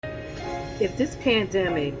if this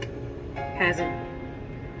pandemic hasn't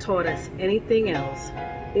taught us anything else,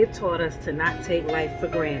 it taught us to not take life for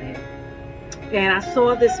granted. And I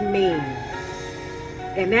saw this meme,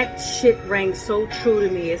 and that shit rang so true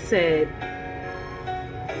to me. It said,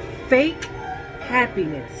 fake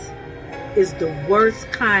happiness is the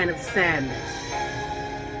worst kind of sadness.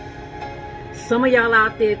 Some of y'all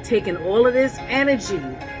out there taking all of this energy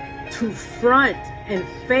to front and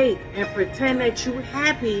fake and pretend that you're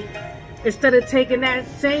happy, instead of taking that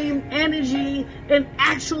same energy and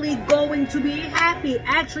actually going to be happy,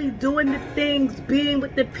 actually doing the things, being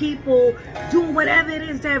with the people, doing whatever it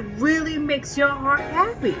is that really makes your heart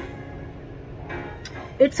happy.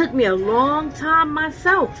 It took me a long time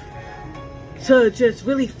myself to just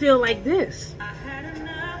really feel like this.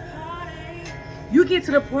 You get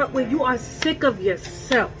to the point where you are sick of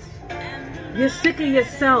yourself. You're sick of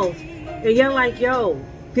yourself, and you're like, yo,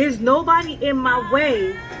 there's nobody in my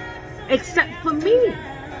way except for me.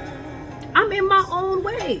 I'm in my own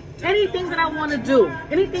way. Anything that I want to do,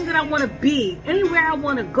 anything that I want to be, anywhere I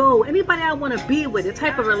want to go, anybody I want to be with, the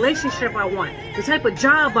type of relationship I want, the type of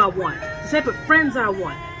job I want, the type of friends I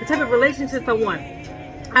want, the type of relationships I want,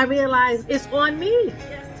 I realize it's on me.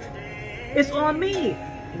 It's on me.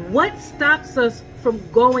 What stops us from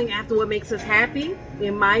going after what makes us happy,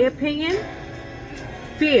 in my opinion?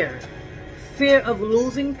 Fear. Fear of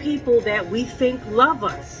losing people that we think love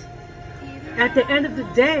us. At the end of the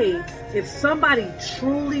day, if somebody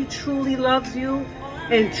truly, truly loves you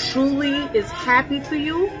and truly is happy for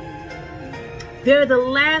you, they're the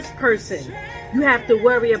last person you have to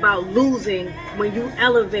worry about losing when you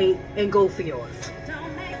elevate and go for yours.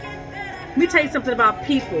 Let me tell you something about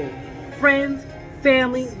people, friends,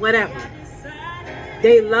 family, whatever.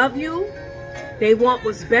 They love you. They want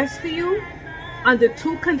what's best for you under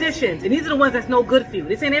two conditions. And these are the ones that's no good for you.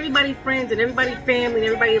 This ain't everybody friends and everybody family and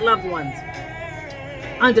everybody loved ones.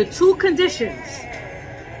 Under two conditions.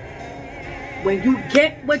 When you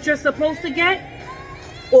get what you're supposed to get,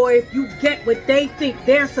 or if you get what they think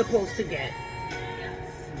they're supposed to get.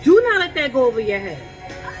 Do not let that go over your head.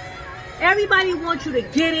 Everybody wants you to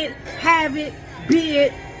get it, have it, be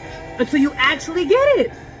it, until you actually get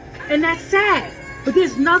it. And that's sad. But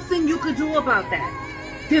there's nothing you could do about that.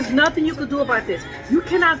 There's nothing you could do about this. You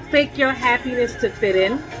cannot fake your happiness to fit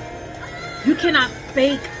in. You cannot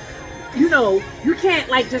fake, you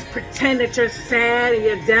can't just pretend that you're sad and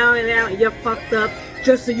you're down and out and you're fucked up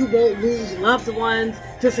just so you won't lose loved ones,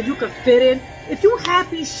 just so you can fit in. If you're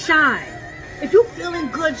happy, shine. If you're feeling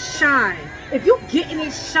good, shine. If you're getting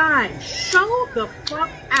it, shine. Show the fuck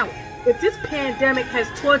out. If this pandemic has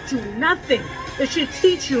taught you nothing, it should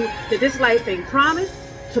teach you that this life ain't promised,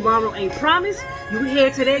 tomorrow ain't promised. You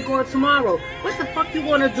here today, going tomorrow. What the fuck you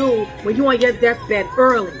want to do when you on your deathbed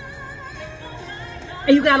early?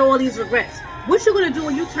 And you got all these regrets. What you going to do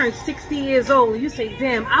when you turn 60 years old and you say,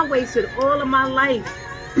 damn, I wasted all of my life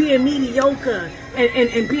being mediocre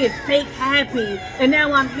and being fake happy, and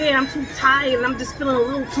now I'm here, I'm too tired, and I'm just feeling a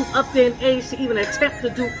little too up there in age to even attempt to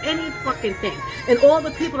do any fucking thing. And all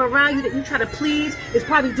the people around you that you try to please is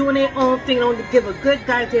probably doing their own thing, don't give a good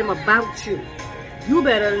goddamn about you. You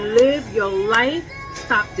better live your life.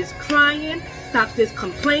 Stop this crying, stop this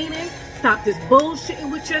complaining, stop this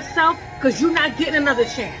bullshitting with yourself, because you're not getting another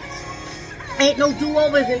chance. Ain't no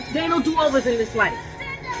do-overs, there ain't no do-overs in this life.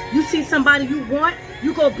 You see somebody you want,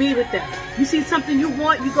 you go be with them. You see something you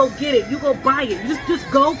want, you go get it. You go buy it.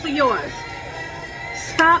 Just go for yours.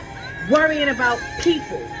 Stop worrying about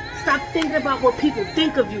people. Stop thinking about what people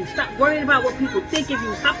think of you. Stop worrying about what people think of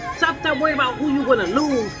you. Stop worrying about who you're going to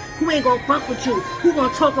lose, who ain't going to fuck with you, who going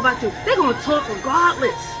to talk about you. They're going to talk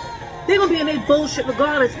regardless. They're going to be in their bullshit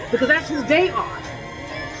regardless, because that's who they are.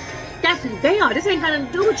 That's who they are. This ain't got nothing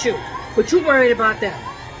to do with you. But you worried about them.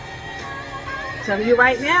 I'm telling you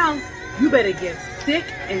right now, you better get sick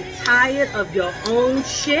and tired of your own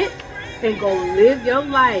shit and go live your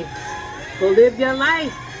life. Go live your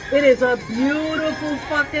life. It is a beautiful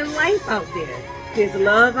fucking life out there. There's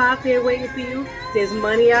love out there waiting for you. There's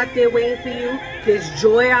money out there waiting for you. There's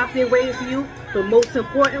joy out there waiting for you. But most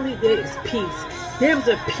importantly, there is peace. There's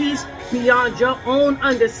a peace beyond your own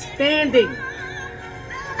understanding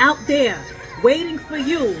out there waiting for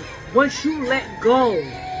you once you let go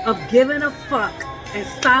of giving a fuck and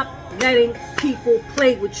stop letting people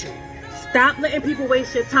play with you. Stop letting people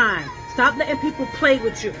waste your time. Stop letting people play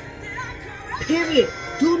with you. Period.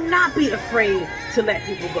 Do not be afraid to let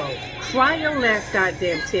people go. Cry your last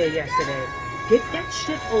goddamn tear yesterday. Get that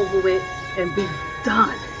shit over with and be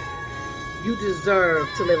done. You deserve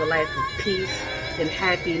to live a life of peace and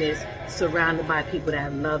happiness, surrounded by people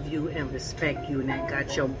that love you and respect you and that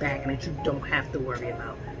got your back and that you don't have to worry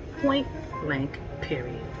about. Point blank,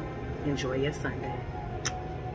 period. Enjoy your Sunday.